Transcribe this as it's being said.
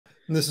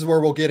And this is where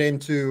we'll get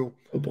into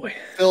Oh boy.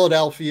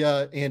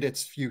 Philadelphia and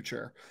its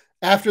future.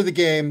 After the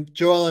game,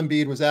 Joel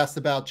Embiid was asked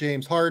about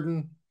James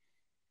Harden.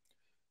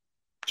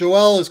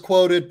 Joel is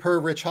quoted per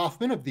Rich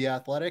Hoffman of The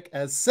Athletic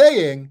as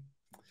saying,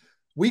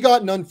 "We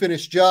got an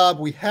unfinished job.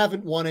 We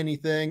haven't won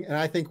anything, and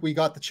I think we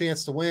got the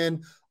chance to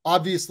win.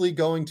 Obviously,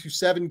 going to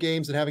 7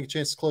 games and having a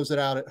chance to close it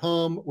out at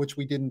home, which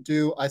we didn't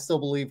do, I still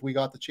believe we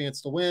got the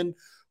chance to win.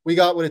 We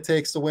got what it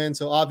takes to win.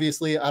 So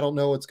obviously, I don't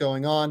know what's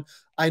going on.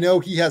 I know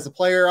he has a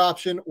player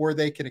option or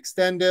they could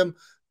extend him,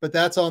 but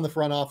that's on the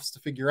front office to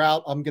figure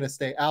out. I'm going to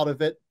stay out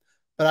of it.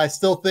 But I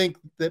still think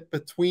that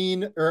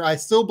I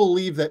still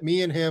believe that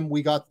me and him,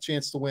 we got the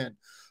chance to win.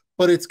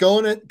 But it's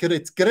going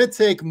to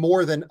take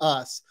more than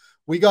us.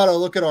 We got to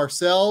look at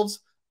ourselves.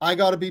 I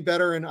got to be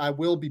better and I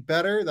will be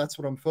better. That's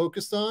what I'm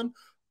focused on.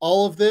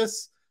 All of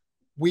this,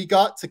 we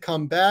got to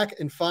come back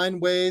and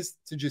find ways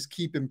to just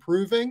keep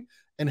improving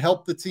and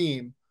help the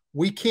team.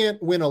 We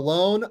can't win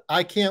alone.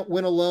 I can't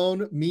win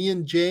alone. Me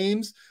and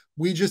James,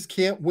 we just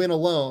can't win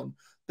alone.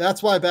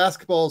 That's why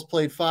basketball is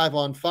played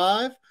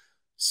 5-on-5.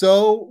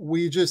 So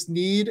we just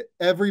need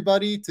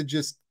everybody to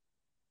just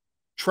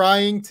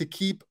trying to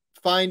keep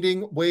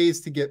finding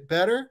ways to get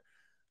better,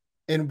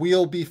 and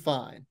we'll be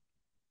fine."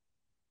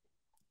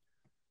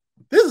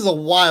 This is a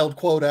wild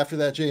quote after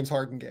that James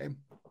Harden game.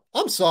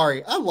 I'm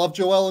sorry. I love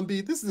Joel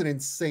Embiid. This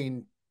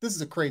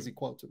is a crazy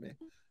quote to me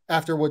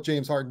after what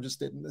James Harden just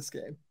did in this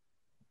game.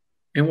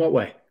 In what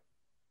way?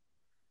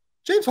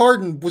 James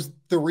Harden was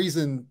the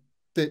reason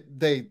that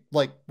they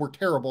were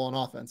terrible on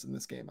offense in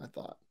this game, I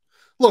thought.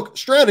 Look,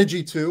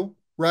 strategy too,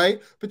 right?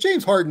 But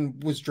James Harden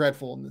was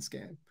dreadful in this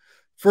game.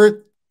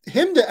 For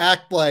him to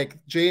act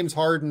like James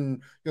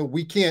Harden,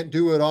 we can't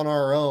do it on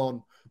our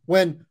own,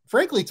 when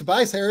frankly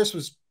Tobias Harris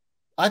was,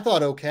 I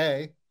thought,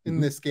 okay in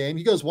this game.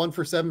 He goes 1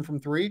 for 7 from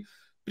 3,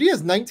 but he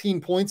has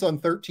 19 points on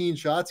 13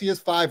 shots. He has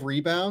 5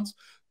 rebounds.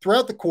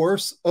 Throughout the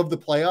course of the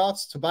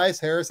playoffs, Tobias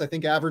Harris, I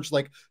think, averaged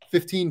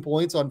 15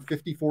 points on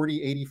 50,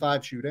 40,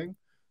 85 shooting.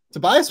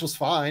 Tobias was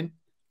fine.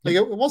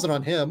 It wasn't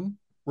on him,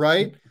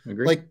 right?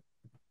 Agreed.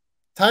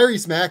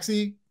 Tyrese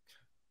Maxey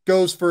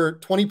goes for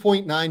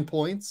 20.9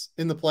 points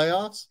in the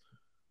playoffs,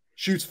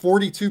 shoots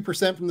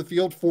 42% from the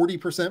field,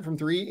 40% from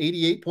 3,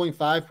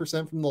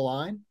 88.5% from the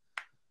line.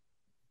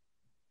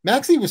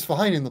 Maxey was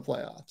fine in the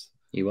playoffs.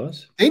 He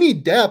was. They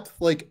need depth,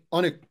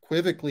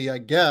 unequivocally, I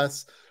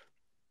guess.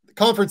 The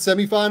conference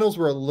semifinals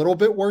were a little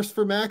bit worse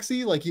for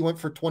Maxey. He went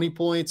for 20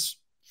 points,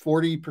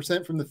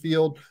 40% from the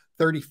field,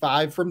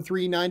 35 from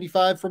 3,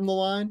 95 from the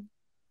line.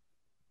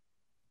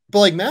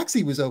 But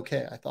Maxey was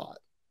okay, I thought,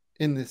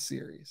 in this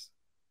series.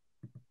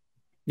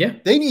 Yeah.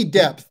 They need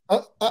depth.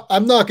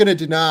 I'm not going to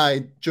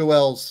deny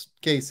Joel's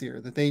case here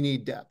that they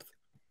need depth.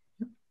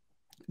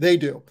 They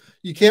do.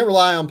 You can't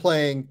rely on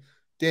playing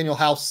Daniel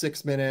House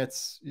 6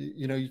 minutes.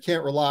 You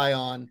can't rely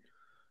on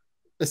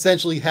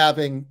essentially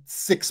having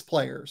 6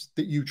 players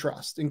that you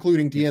trust,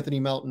 including DeAnthony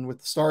Melton with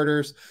the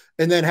starters,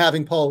 and then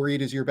having Paul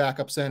Reed as your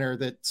backup center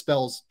that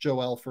spells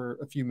Joel for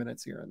a few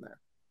minutes here and there.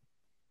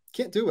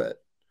 Can't do it.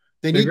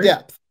 They need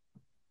depth.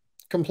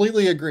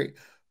 Completely agree.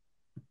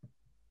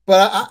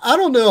 But I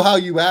don't know how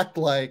you act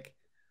like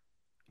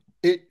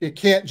it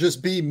can't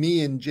just be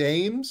me and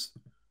James,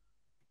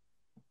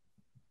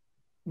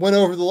 when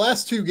over the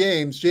last 2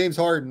 games, James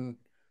Harden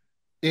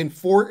in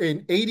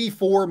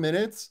 84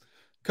 minutes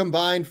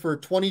combined for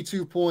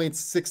 22 points,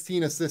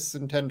 16 assists,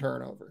 and 10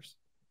 turnovers.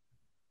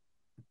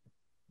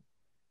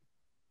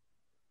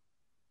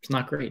 It's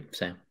not great,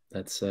 Sam.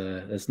 That's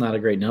not a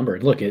great number.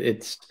 Look,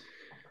 it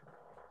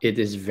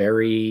is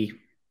very.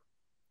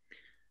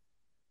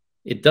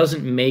 It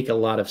doesn't make a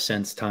lot of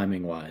sense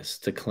timing wise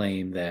to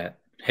claim that,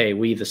 hey,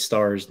 we the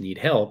Stars need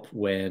help,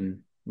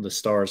 when the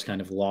Stars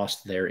kind of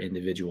lost their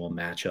individual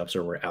matchups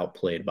or were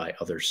outplayed by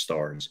other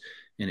stars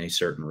in a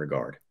certain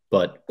regard.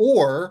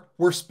 Or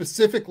were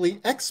specifically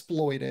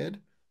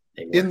exploited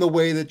in the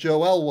way that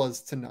Joel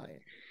was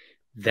tonight.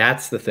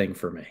 That's the thing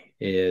for me,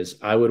 is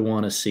I would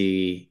want to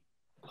see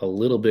a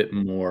little bit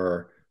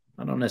more.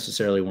 I don't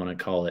necessarily want to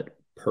call it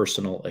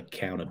personal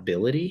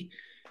accountability,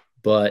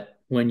 but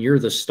when you're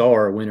the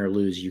star, win or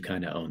lose, you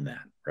kind of own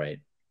that, right?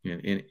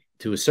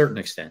 To a certain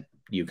extent,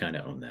 you kind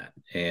of own that.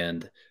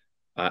 And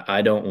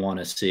I don't want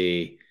to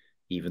see,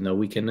 even though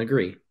we can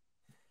agree,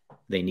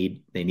 they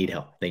need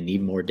help. They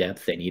need more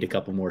depth. They need a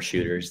couple more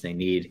shooters. They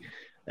need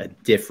a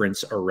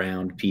difference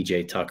around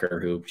PJ Tucker,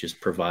 who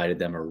just provided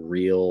them a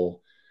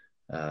real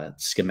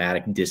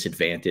schematic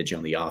disadvantage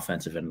on the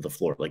offensive end of the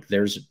floor.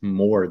 There's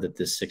more that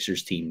this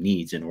Sixers team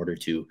needs in order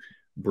to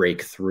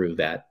break through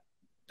that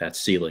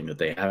ceiling that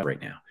they have right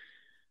now.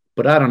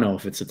 But I don't know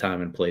if it's a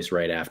time and place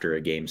right after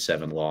a Game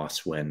 7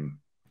 loss when,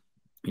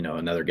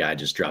 another guy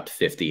just dropped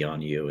 50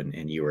 on you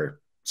and you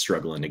were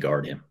struggling to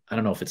guard him. I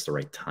don't know if it's the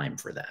right time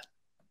for that.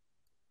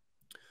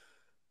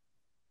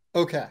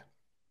 Okay.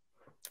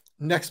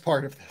 Next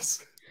part of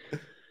this.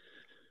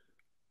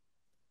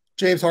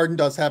 James Harden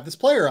does have this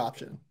player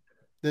option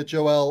that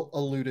Joel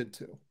alluded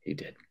to. He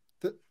did.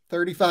 The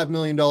 $35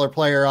 million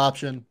player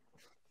option.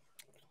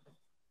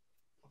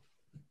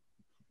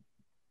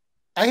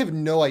 I have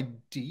no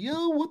idea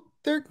what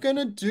they're going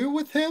to do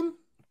with him,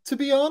 to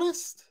be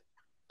honest.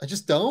 I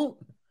just don't.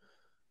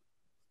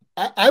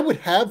 I would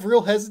have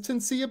real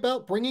hesitancy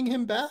about bringing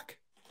him back,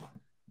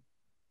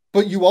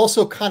 but you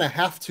also kind of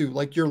have to.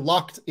 Like, you're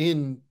locked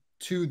in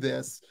to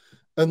this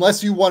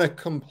unless you want to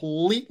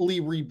completely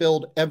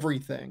rebuild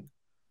everything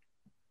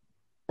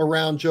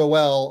around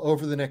Joel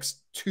over the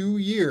next 2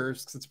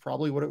 years, because it's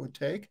probably what it would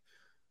take.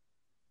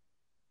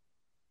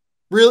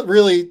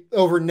 Really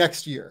over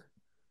next year.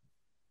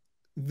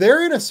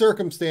 They're in a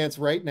circumstance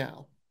right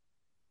now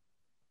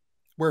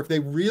where if they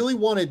really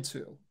wanted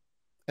to,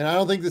 and I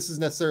don't think this is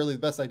necessarily the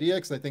best idea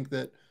because I think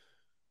that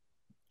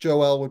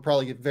Joel would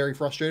probably get very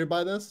frustrated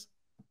by this.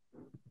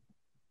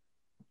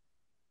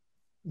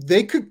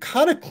 They could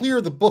kind of clear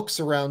the books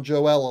around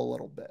Joel a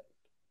little bit.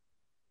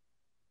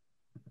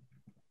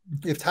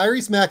 If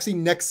Tyrese Maxey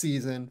next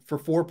season for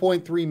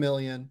 4.3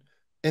 million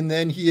and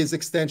then he is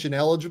extension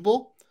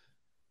eligible,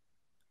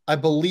 I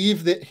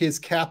believe that his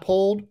cap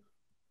hold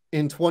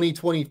in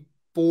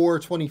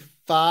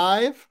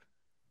 2024-25.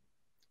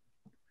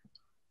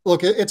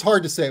 Look, it's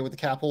hard to say what the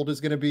cap hold is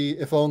going to be,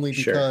 if only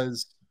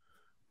because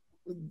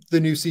the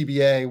new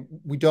CBA,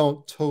 we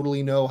don't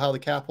totally know how the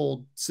cap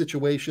hold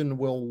situation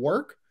will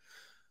work.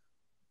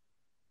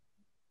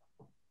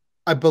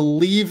 I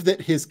believe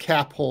that his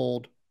cap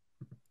hold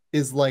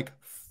is like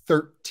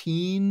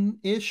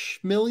 13-ish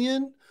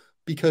million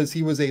because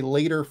he was a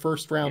later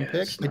first round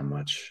pick. It's not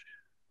much.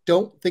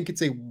 Don't think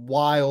it's a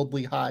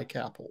wildly high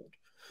cap hold.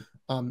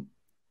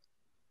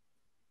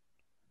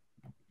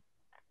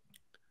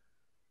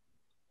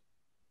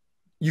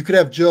 You could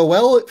have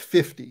Joel at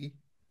 50.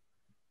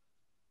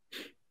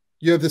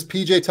 You have this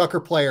PJ Tucker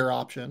player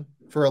option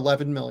for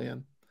 11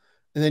 million.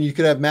 And then you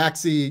could have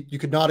Maxey, you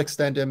could not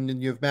extend him, and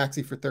you have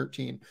Maxey for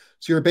 13.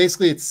 So you're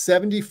basically at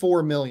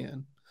 74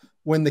 million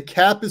when the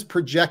cap is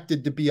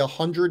projected to be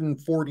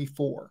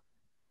 144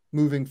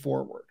 moving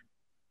forward.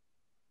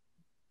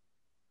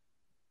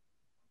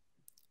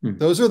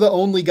 Those are the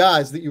only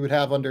guys that you would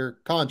have under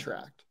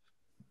contract.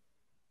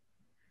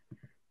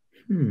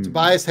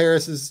 Tobias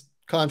Harris's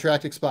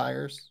contract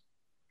expires.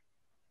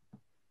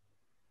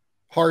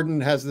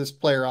 Harden has this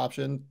player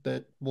option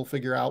that we'll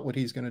figure out what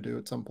he's going to do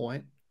at some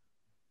point.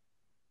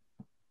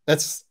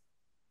 That's,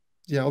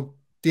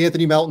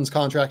 D'Anthony Melton's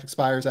contract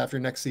expires after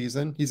next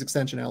season. He's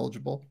extension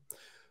eligible.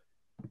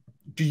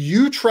 Do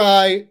you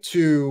try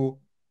to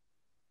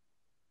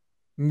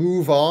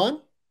move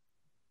on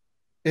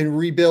and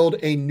rebuild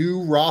a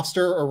new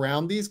roster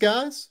around these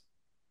guys?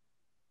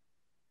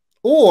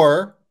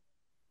 Or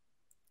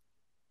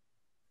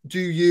do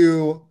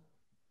you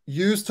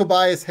use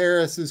Tobias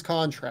Harris's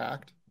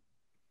contract,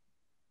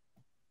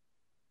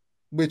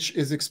 which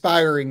is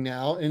expiring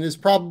now and is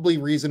probably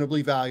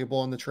reasonably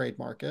valuable in the trade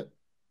market,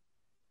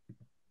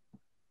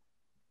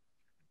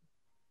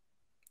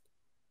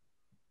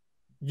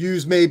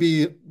 use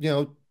maybe,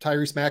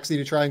 Tyrese Maxey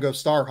to try and go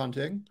star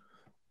hunting,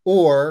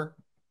 or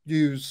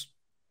use,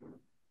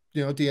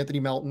 D'Anthony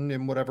Melton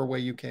in whatever way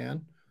you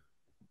can?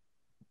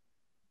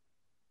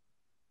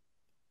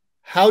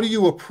 How do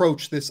you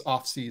approach this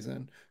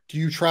offseason? Do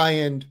you try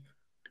and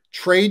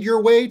trade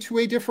your way to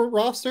a different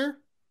roster?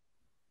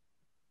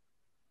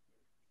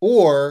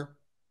 Or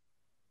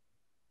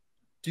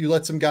do you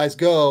let some guys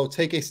go,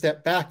 take a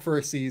step back for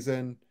a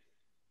season,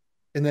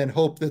 and then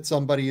hope that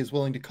somebody is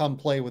willing to come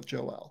play with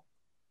Joel?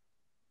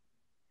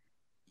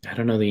 I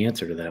don't know the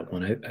answer to that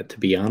one. To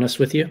be honest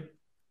with you,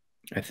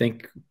 I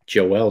think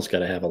Joel's got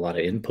to have a lot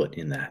of input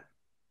in that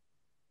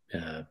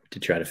to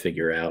try to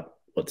figure out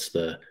what's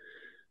the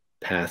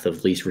path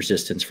of least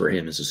resistance for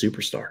him as a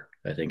superstar.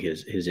 I think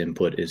his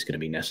input is going to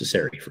be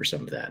necessary for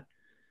some of that.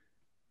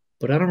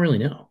 But I don't really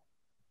know.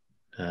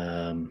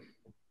 I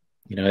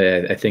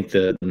think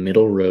the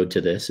middle road to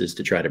this is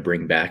to try to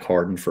bring back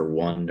Harden for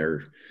 1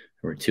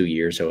 or 2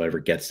 years, however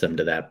gets them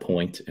to that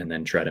point, and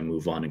then try to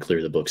move on and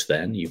clear the books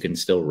then. You can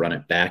still run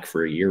it back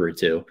for a year or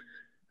two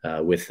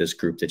with this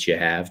group that you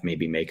have,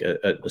 maybe make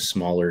a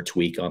smaller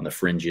tweak on the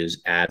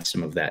fringes, add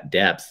some of that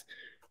depth,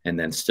 and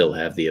then still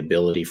have the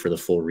ability for the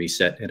full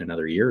reset in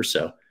another year or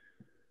so.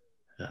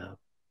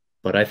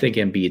 But I think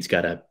Embiid's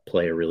got to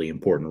play a really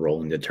important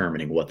role in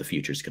determining what the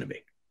future is going to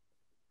be.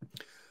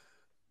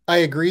 I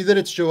agree that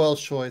it's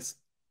Joel's choice.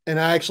 And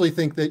I actually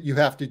think that you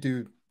have to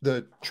do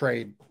the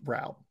trade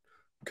route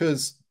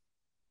because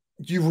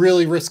you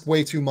really risk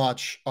way too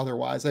much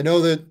otherwise. I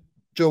know that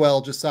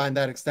Joel just signed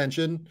that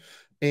extension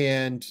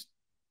and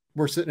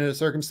we're sitting in a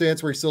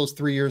circumstance where he still has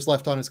 3 years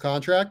left on his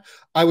contract.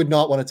 I would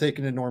not want to take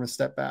an enormous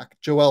step back.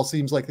 Joel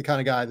seems like the kind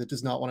of guy that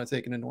does not want to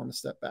take an enormous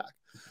step back.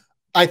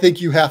 I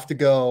think you have to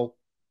go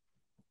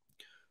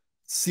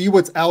see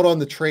what's out on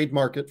the trade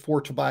market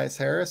for Tobias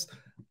Harris.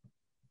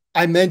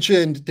 I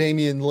mentioned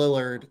Damian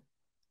Lillard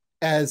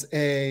as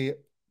a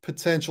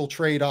potential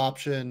trade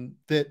option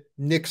that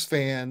Knicks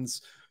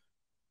fans,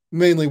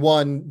 mainly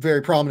one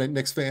very prominent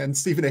Knicks fan,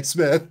 Stephen A.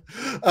 Smith,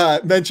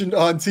 mentioned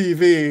on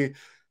TV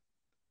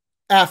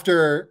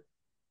after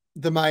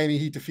the Miami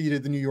Heat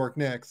defeated the New York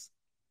Knicks.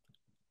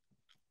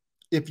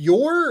 If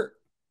you're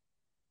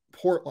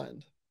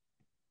Portland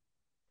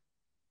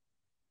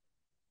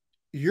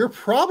you're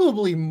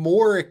probably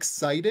more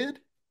excited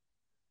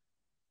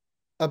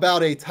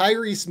about a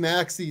Tyrese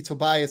Maxey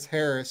Tobias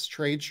Harris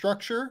trade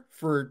structure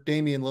for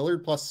Damian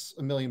Lillard plus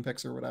a million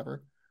picks or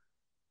whatever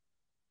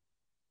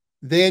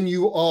than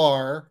you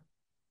are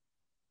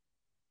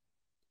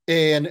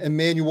an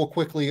Emmanuel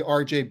Quickly,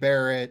 RJ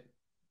Barrett,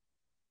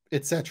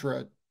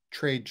 etc.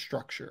 trade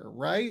structure,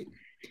 right?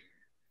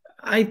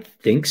 I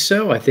think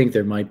so. I think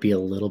there might be a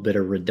little bit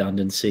of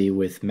redundancy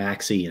with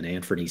Maxey and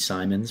Anthony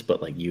Simons,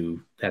 but like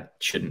that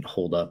shouldn't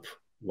hold up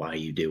why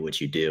you do what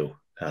you do.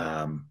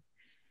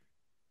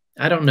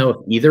 I don't know if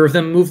either of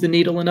them move the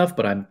needle enough,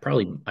 but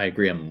I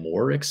agree, I'm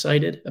more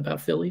excited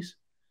about Phillies.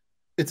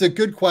 It's a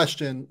good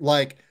question.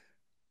 Like,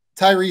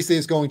 Tyrese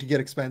is going to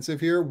get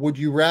expensive here. Would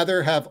you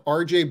rather have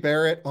RJ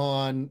Barrett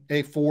on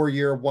a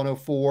 4-year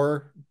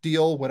 104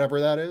 deal,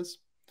 whatever that is,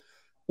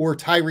 or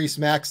Tyrese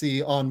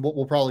Maxey on what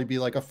will probably be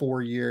like a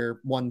 4-year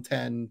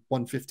 110,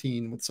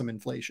 115 with some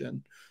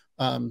inflation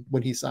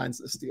when he signs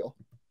this deal?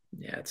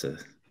 Yeah,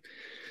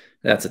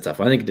 that's a tough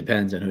one. I think it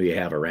depends on who you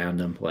have around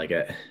him. Like,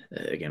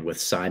 again,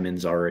 with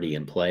Simons already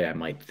in play, I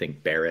might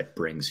think Barrett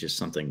brings just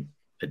something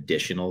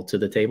additional to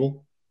the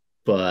table.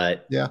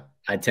 But yeah,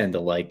 I tend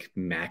to like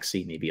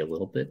Maxey maybe a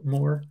little bit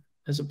more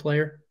as a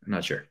player. I'm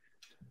not sure.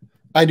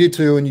 I do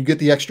too. And you get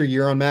the extra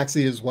year on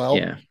Maxey as well.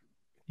 Yeah.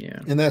 Yeah.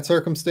 In that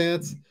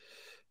circumstance.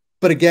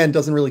 But again,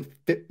 doesn't really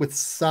fit with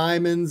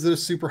Simons at a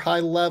super high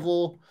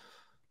level.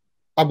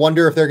 I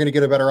wonder if they're going to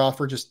get a better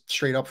offer just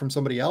straight up from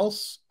somebody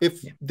else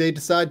if they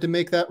decide to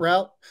make that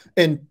route.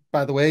 And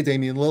by the way,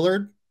 Damian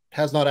Lillard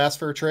has not asked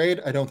for a trade.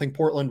 I don't think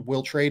Portland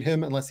will trade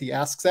him unless he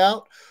asks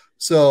out.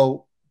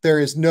 So there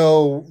is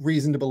no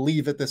reason to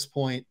believe at this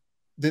point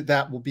that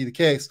that will be the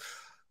case.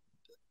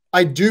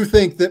 I do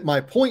think that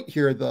my point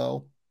here,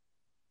 though,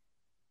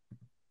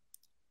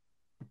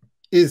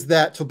 is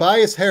that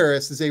Tobias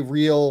Harris is a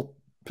real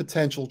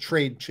potential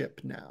trade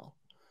chip now.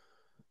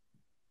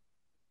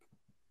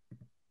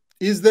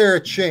 Is there a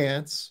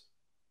chance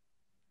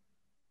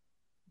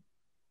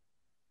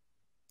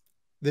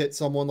that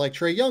someone like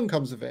Trae Young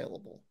comes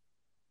available?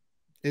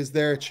 Is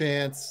there a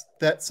chance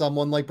that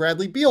someone like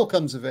Bradley Beal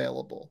comes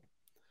available?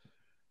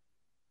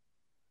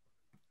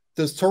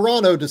 Does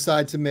Toronto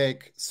decide to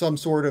make some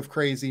sort of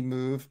crazy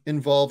move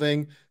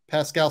involving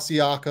Pascal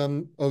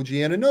Siakam, OG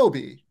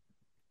Anunoby?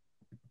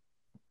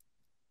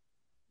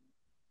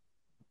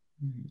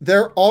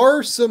 There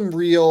are some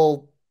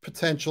real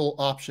potential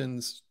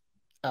options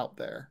out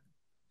there.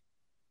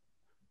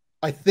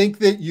 I think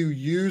that you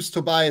use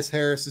Tobias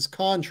Harris's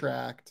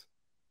contract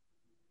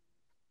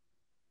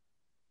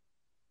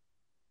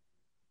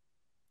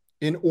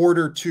in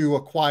order to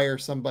acquire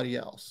somebody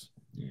else.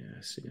 Yeah,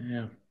 I see.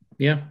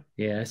 Yeah,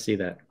 I see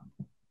that.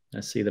 I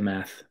see the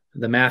math.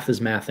 The math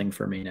is mathing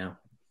for me now.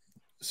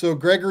 So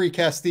Gregory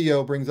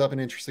Castillo brings up an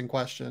interesting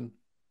question.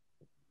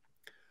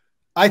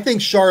 I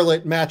think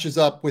Charlotte matches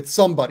up with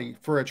somebody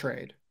for a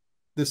trade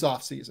this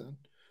offseason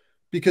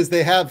because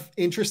they have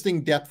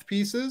interesting depth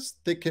pieces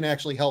that can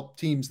actually help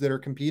teams that are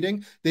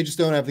competing. They just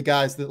don't have the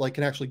guys that like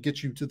can actually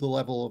get you to the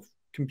level of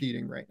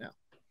competing right now,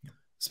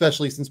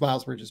 especially since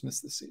Miles Bridges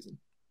missed this season.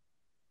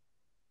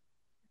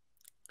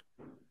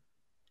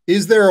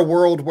 Is there a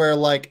world where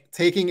like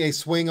taking a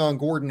swing on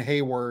Gordon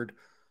Hayward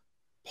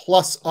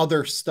plus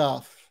other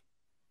stuff,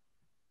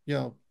 you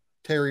know,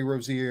 Terry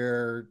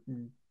Rozier,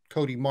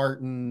 Cody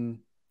Martin,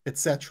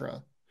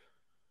 etc.,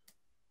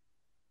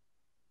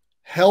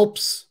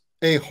 helps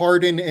a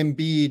Harden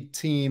Embiid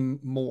team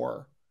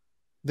more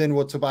than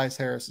what Tobias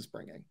Harris is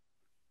bringing?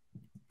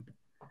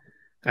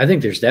 I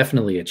think there's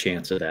definitely a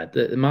chance of that.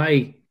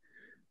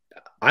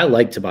 I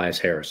like Tobias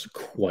Harris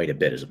quite a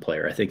bit as a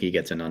player. I think he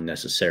gets an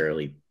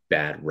unnecessarily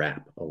bad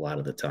rap a lot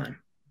of the time.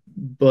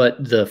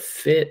 But the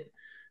fit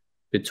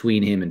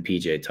between him and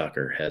PJ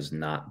Tucker has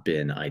not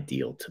been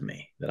ideal to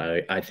me.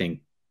 That I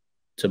think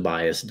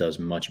Tobias does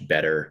much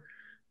better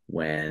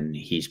when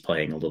he's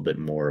playing a little bit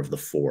more of the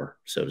four,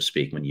 so to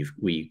speak, when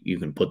you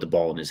can put the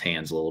ball in his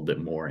hands a little bit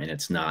more, and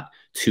it's not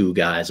two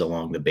guys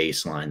along the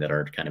baseline that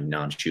are kind of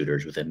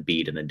non-shooters with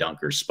Embiid in the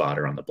dunker spot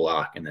or on the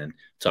block and then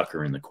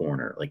Tucker in the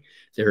corner. Like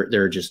there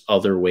are just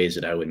other ways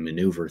that I would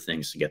maneuver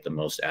things to get the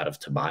most out of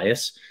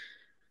Tobias.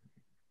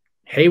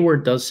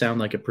 Hayward does sound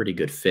like a pretty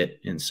good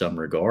fit in some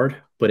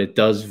regard, but it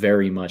does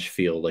very much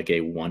feel like a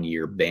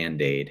one-year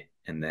Band-Aid,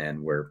 and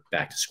then we're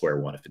back to square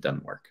one if it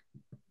doesn't work.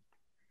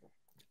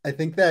 I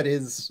think that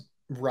is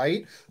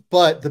right.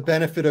 But the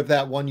benefit of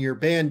that 1-year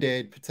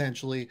Band-Aid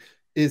potentially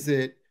is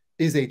it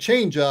is a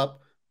change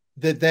up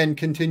that then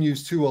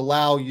continues to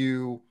allow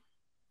you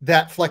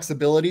that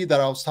flexibility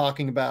that I was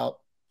talking about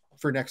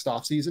for next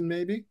offseason,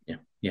 maybe. Yeah.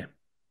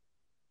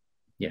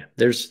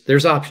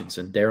 There's options,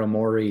 and Daryl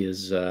Morey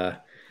is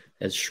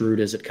as shrewd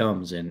as it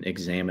comes in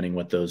examining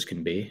what those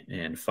can be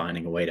and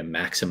finding a way to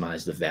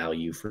maximize the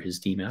value for his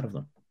team out of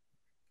them.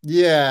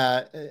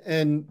 Yeah,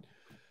 and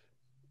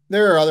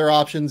there are other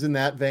options in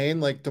that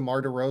vein, like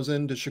DeMar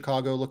DeRozan. Does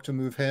Chicago look to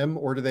move him,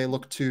 or do they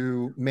look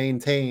to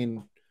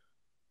maintain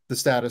the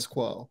status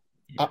quo?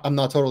 I'm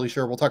not totally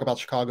sure. We'll talk about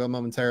Chicago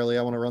momentarily.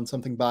 I want to run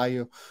something by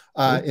you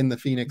in the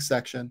Phoenix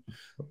section.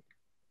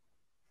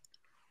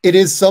 It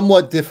is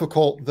somewhat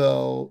difficult,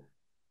 though,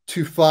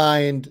 to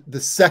find the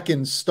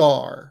second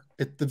star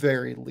at the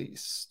very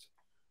least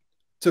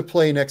to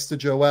play next to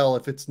Joel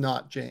if it's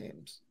not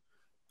James.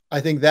 I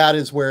think that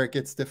is where it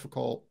gets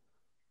difficult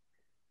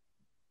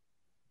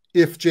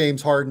if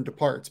James Harden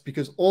departs,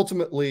 because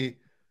ultimately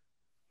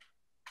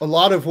a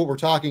lot of what we're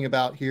talking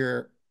about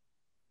here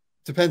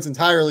depends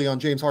entirely on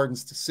James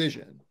Harden's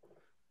decision.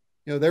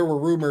 You know, there were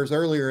rumors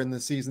earlier in the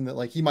season that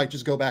like he might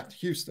just go back to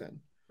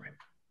Houston. Right.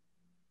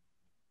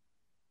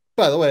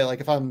 By the way, like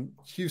if I'm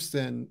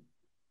Houston,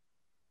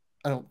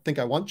 I don't think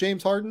I want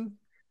James Harden,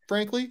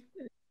 frankly.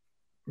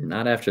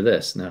 Not after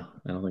this. No,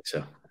 I don't think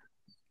so.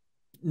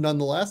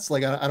 Nonetheless,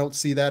 like I don't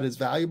see that as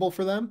valuable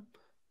for them.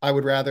 I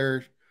would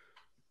rather,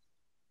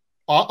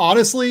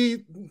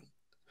 honestly,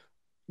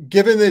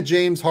 given that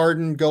James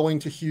Harden going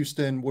to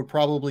Houston would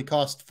probably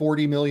cost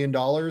 $40 million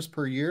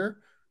per year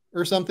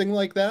or something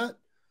like that,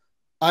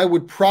 I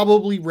would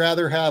probably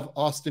rather have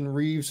Austin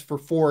Reeves for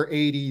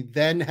 480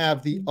 than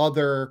have the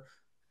other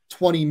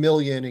 20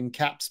 million in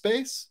cap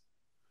space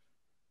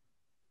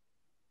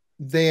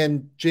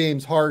than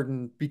James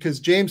Harden, because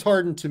James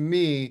Harden to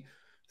me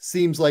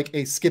seems like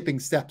a skipping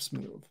steps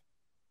move.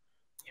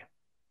 Yeah.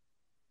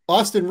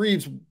 Austin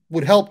Reeves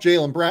would help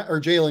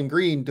Jalen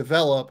Green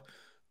develop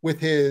with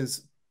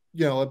his,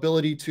 you know,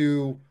 ability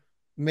to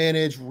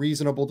manage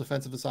reasonable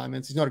defensive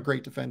assignments. He's not a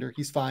great defender.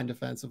 He's fine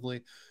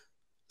defensively.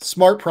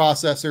 Smart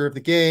processor of the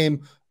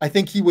game. I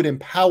think he would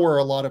empower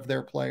a lot of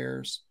their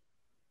players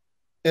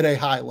at a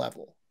high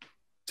level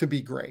to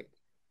be great.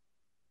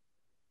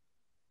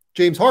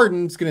 James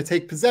Harden's going to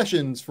take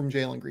possessions from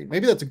Jalen Green.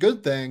 Maybe that's a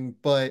good thing,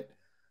 but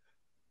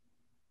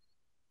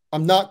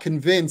I'm not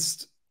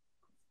convinced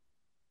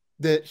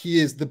that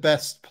he is the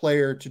best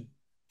player to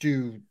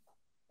do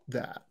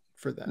that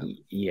for them.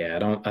 Yeah,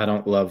 I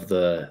don't love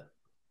the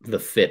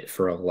fit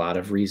for a lot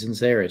of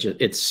reasons there.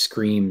 It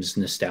screams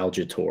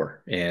nostalgia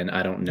tour, and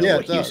I don't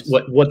know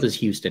what does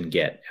Houston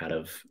get out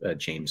of a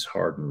James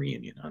Harden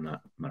reunion. I'm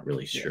not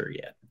really sure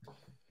yet.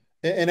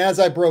 And as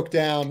I broke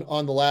down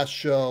on the last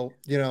show,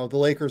 you know, the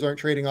Lakers aren't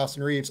trading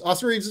Austin Reeves.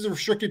 Austin Reeves is a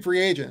restricted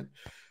free agent.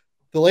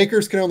 The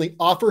Lakers can only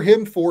offer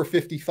him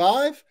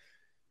 $455.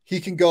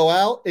 He can go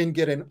out and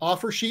get an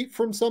offer sheet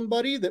from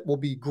somebody that will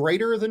be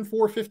greater than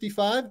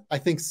 $455. I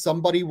think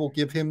somebody will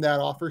give him that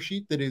offer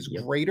sheet that is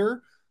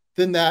greater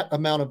than that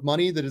amount of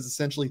money, that is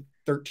essentially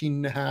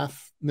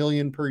 $13.5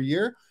 million per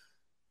year.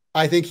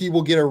 I think he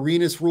will get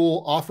Arenas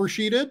rule offer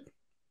sheeted,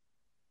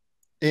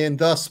 and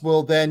thus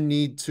will then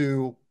need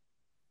to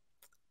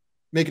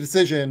make a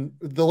decision.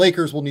 The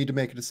Lakers will need to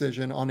make a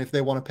decision on if they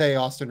want to pay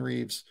Austin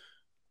Reeves,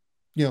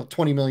 you know,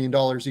 $20 million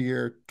a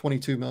year,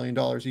 $22 million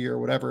a year,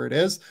 whatever it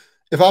is.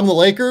 If I'm the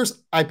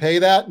Lakers, I pay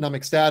that and I'm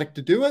ecstatic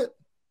to do it.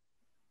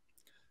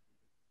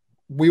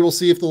 We will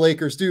see if the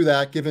Lakers do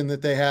that, given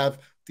that they have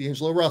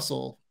D'Angelo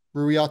Russell,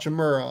 Rui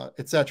Hachimura,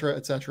 et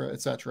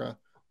cetera,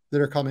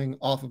 that are coming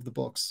off of the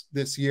books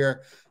this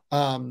year.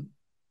 But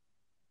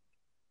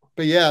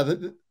yeah,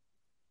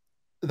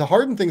 the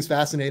Harden thing's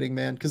fascinating,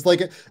 man. Because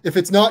like, if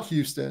it's not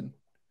Houston,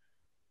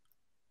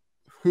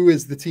 who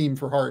is the team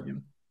for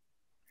Harden?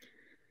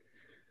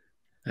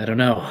 I don't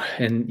know.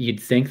 And you'd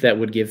think that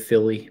would give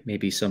Philly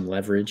maybe some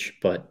leverage,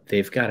 but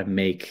they've got to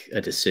make a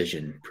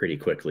decision pretty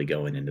quickly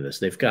going into this.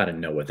 They've got to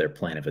know what their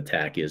plan of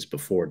attack is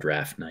before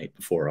draft night,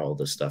 before all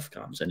this stuff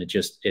comes. And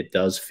it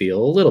does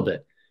feel a little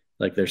bit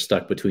like they're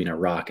stuck between a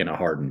rock and a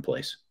Harden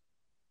place.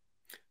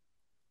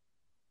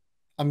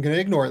 I'm going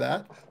to ignore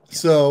that. Yeah.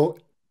 So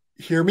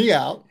hear me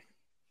out.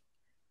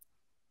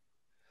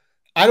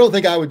 I don't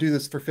think I would do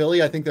this for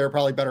Philly. I think there are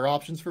probably better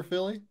options for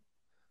Philly.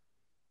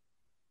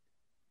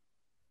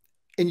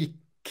 And you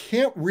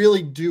can't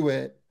really do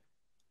it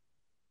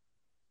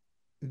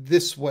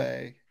this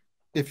way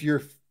if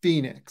you're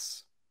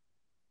Phoenix.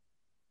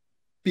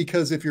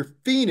 Because if you're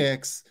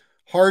Phoenix,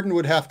 Harden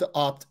would have to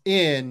opt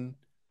in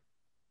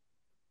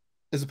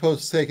as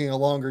opposed to taking a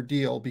longer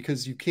deal,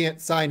 because you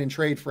can't sign and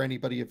trade for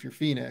anybody if you're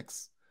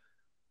Phoenix.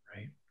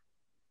 Right.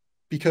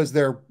 Because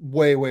they're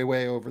way, way,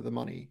 way over the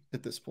money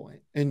at this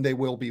point. And they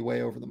will be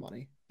way over the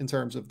money in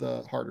terms of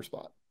the harder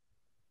spot.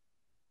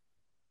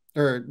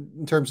 Or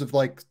in terms of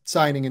like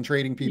signing and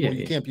trading people.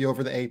 You can't be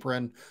over the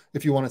apron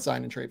if you want to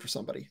sign and trade for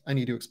somebody. I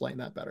need to explain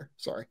that better.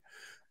 Sorry.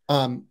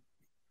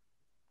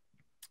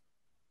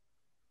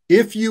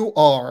 If you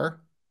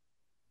are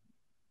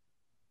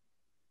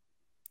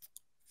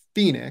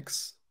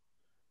Phoenix,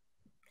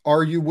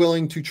 are you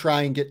willing to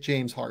try and get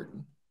James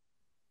Harden?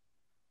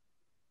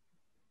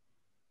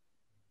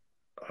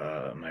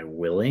 Am I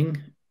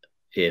willing?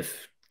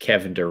 If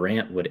Kevin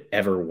Durant would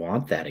ever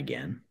want that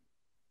again,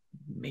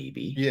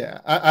 maybe. Yeah,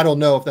 I don't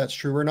know if that's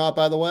true or not,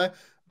 by the way.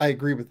 I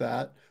agree with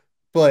that.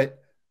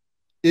 But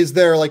is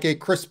there like a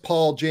Chris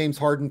Paul, James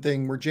Harden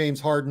thing where James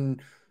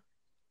Harden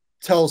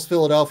tells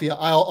Philadelphia,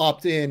 I'll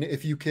opt in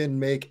if you can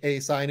make a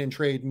sign and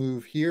trade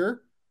move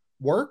here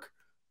work?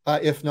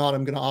 If not,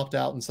 I'm going to opt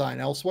out and sign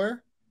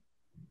elsewhere.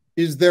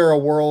 is there a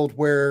world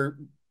where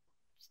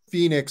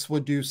Phoenix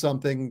would do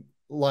something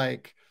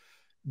like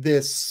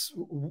this?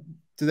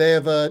 Do they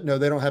have no,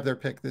 they don't have their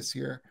pick this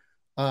year.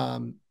 They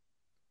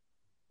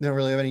don't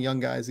really have any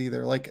young guys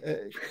either. Like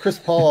Chris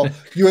Paul,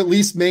 you at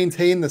least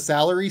maintain the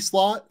salary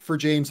slot for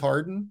James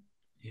Harden.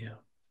 Yeah.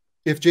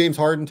 If James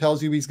Harden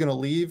tells you he's going to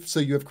leave, so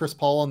you have Chris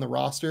Paul on the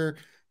roster,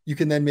 you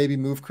can then maybe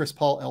move Chris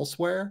Paul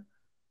elsewhere.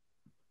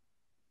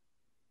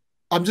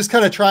 I'm just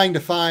kind of trying to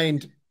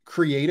find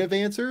creative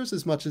answers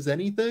as much as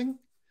anything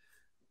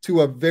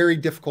to a very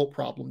difficult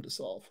problem to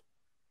solve.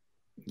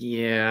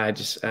 Yeah,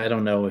 I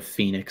don't know if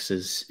Phoenix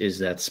is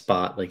that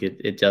spot. Like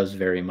it does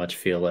very much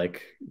feel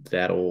like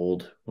that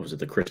old, what was it,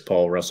 the Chris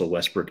Paul Russell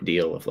Westbrook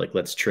deal of like,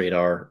 let's trade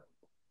our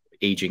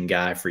aging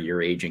guy for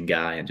your aging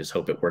guy and just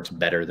hope it works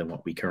better than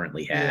what we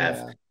currently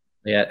have.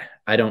 Yeah,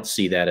 I don't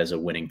see that as a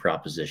winning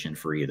proposition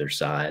for either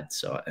side.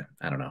 So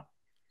I don't know.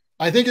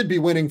 I think it'd be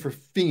winning for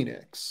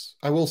Phoenix.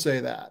 I will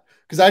say that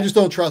because I just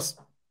don't trust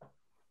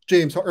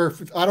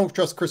I don't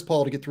trust Chris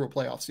Paul to get through a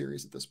playoff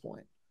series at this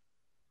point.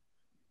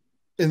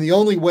 And the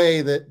only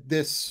way that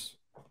this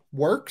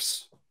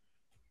works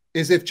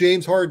is if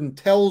James Harden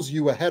tells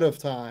you ahead of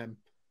time,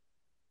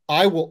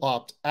 I will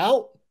opt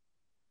out.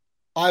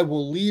 I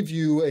will leave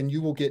you and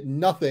you will get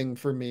nothing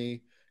from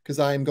me because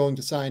I am going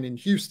to sign in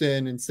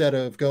Houston instead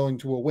of going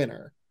to a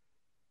winner.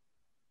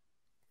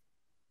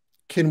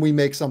 Can we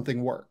make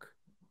something work?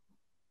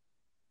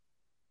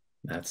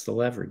 That's the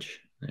leverage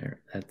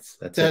there. That's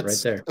it right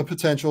there. A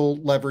potential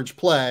leverage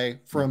play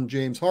from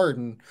James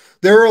Harden.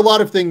 There are a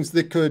lot of things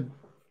that could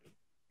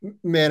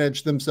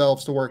manage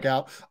themselves to work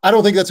out. I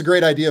don't think that's a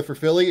great idea for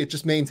Philly. It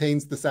just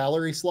maintains the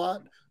salary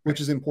slot, which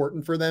is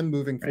important for them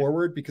moving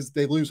forward because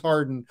they lose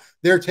Harden.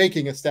 They're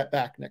taking a step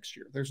back next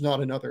year. There's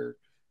not another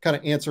kind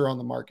of answer on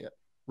the market,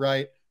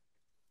 right?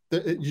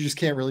 You just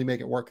can't really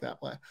make it work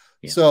that way.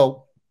 Yeah.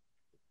 So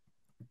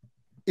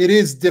it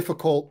is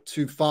difficult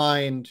to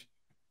find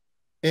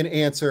an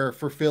answer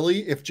for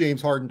Philly if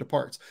James Harden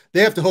departs.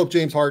 They have to hope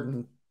James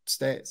Harden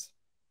stays.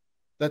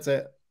 That's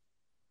it.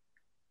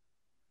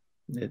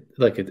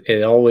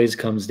 It always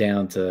comes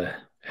down to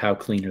how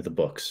clean are the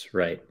books,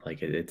 right?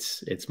 Like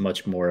it's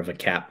much more of a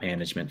cap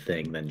management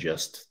thing than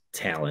just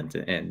talent,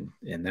 and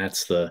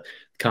that's the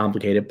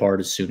complicated part.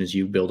 As soon as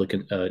you build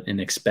an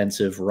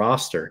expensive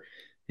roster,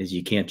 is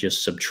you can't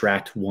just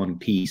subtract one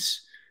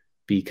piece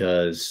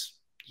because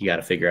you got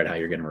to figure out how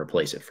you're going to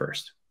replace it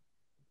first.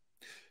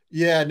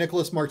 Yeah,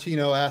 Nicholas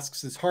Martino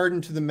asks, is Harden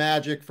to the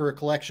Magic for a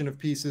collection of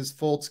pieces,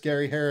 Fultz,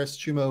 Gary Harris,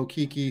 Chuma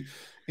Okeke,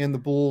 and the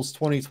Bulls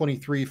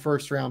 2023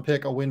 first-round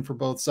pick a win for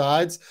both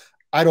sides?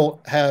 I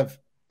don't have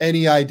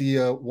any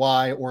idea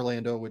why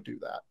Orlando would do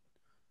that.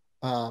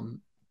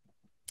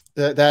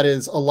 That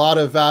is a lot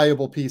of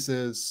valuable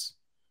pieces,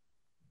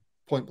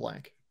 point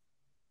blank.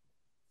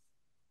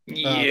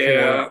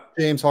 For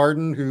James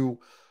Harden, who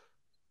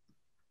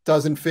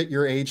doesn't fit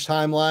your age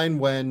timeline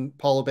when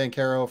Paulo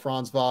Banchero,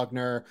 Franz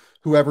Wagner,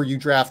 whoever you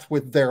draft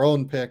with their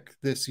own pick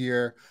this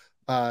year,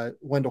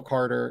 Wendell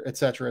Carter, et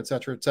cetera,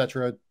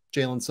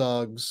 Jalen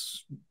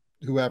Suggs,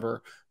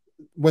 whoever,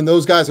 when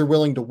those guys are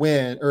willing to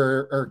win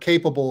or are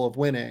capable of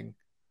winning.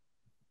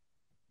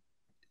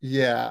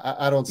 Yeah,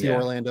 I don't see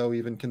Orlando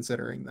even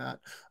considering that.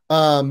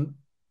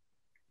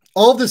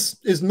 All of this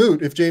is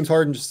moot if James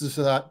Harden just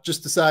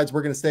decides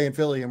we're going to stay in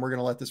Philly and we're going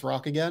to let this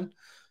rock again.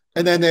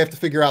 And then they have to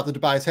figure out the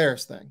Tobias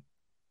Harris thing,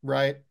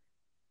 right?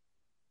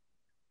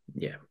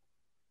 Yeah.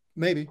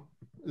 Maybe.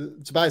 The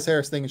Tobias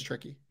Harris thing is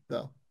tricky,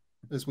 though,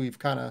 as we've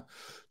kind of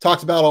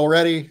talked about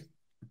already.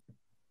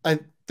 I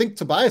think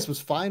Tobias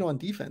was fine on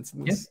defense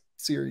in this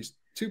series,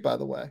 too, by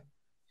the way.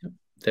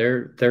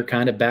 They're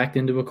kind of backed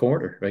into a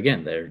corner.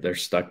 Again, they're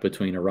stuck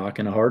between a rock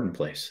and a hard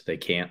place. They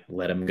can't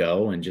let him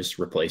go and just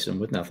replace him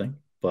with nothing.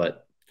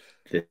 But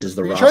this is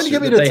the roster. You're trying to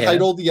get me to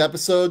title the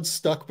episode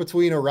 "Stuck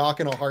Between a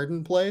Rock and a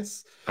Hardened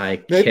Place"?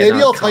 Maybe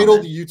I'll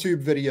title the YouTube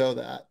video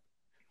that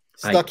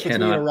 "Stuck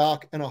Between a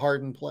Rock and a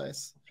Hardened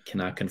Place." I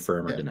cannot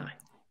confirm or deny.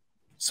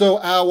 So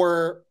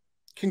our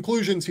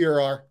conclusions here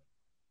are: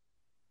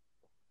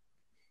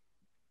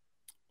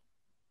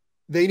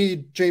 they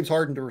need James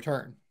Harden to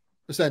return,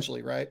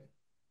 essentially, right?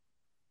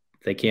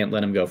 They can't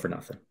let him go for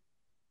nothing.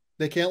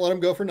 They can't let him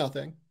go for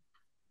nothing.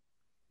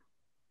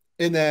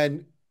 And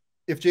then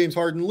if James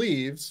Harden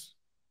leaves,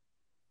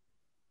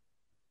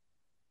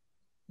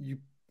 you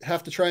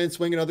have to try and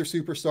swing another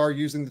superstar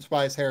using the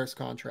Tobias Harris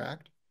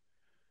contract.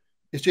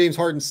 If James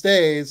Harden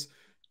stays,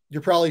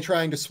 you're probably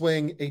trying to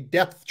swing a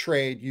depth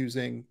trade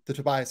using the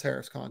Tobias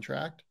Harris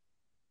contract,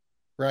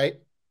 right?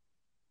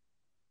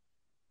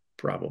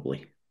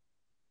 Probably.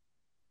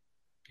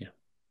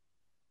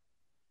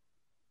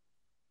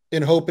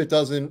 In hope it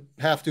doesn't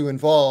have to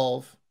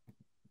involve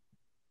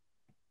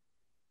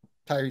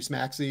Tyrese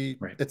Maxey,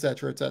 et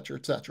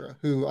cetera,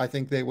 who I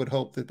think they would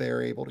hope that they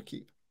are able to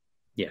keep.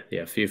 Yeah.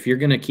 If you're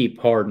going to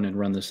keep Harden and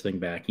run this thing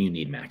back, you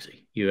need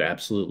Maxey. You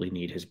absolutely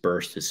need his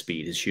burst, his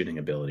speed, his shooting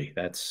ability.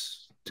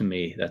 To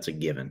me, that's a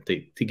given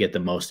to get the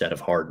most out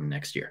of Harden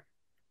next year.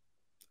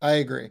 I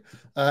agree.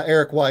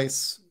 Eric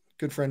Weiss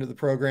good friend of the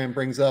program,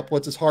 brings up,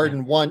 what does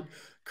Harden want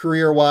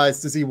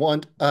career-wise? Does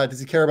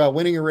he care about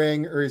winning a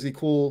ring, or is he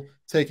cool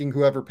taking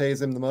whoever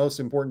pays him the most?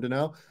 Important to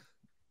know.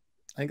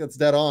 I think that's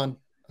dead on.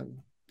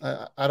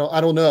 I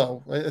don't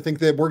know. I think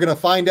that we're going to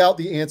find out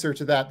the answer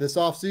to that this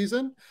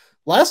offseason.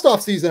 Last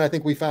offseason, I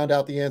think we found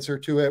out the answer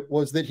to it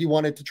was that he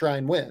wanted to try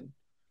and win.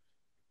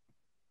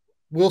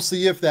 We'll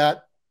see if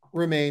that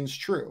remains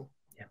true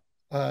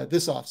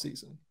this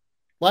offseason.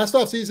 Last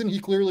offseason, he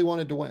clearly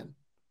wanted to win.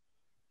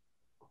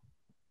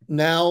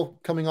 Now,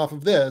 coming off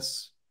of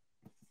this,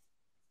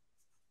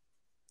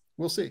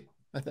 we'll see,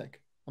 I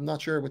think. I'm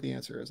not sure what the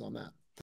answer is on that.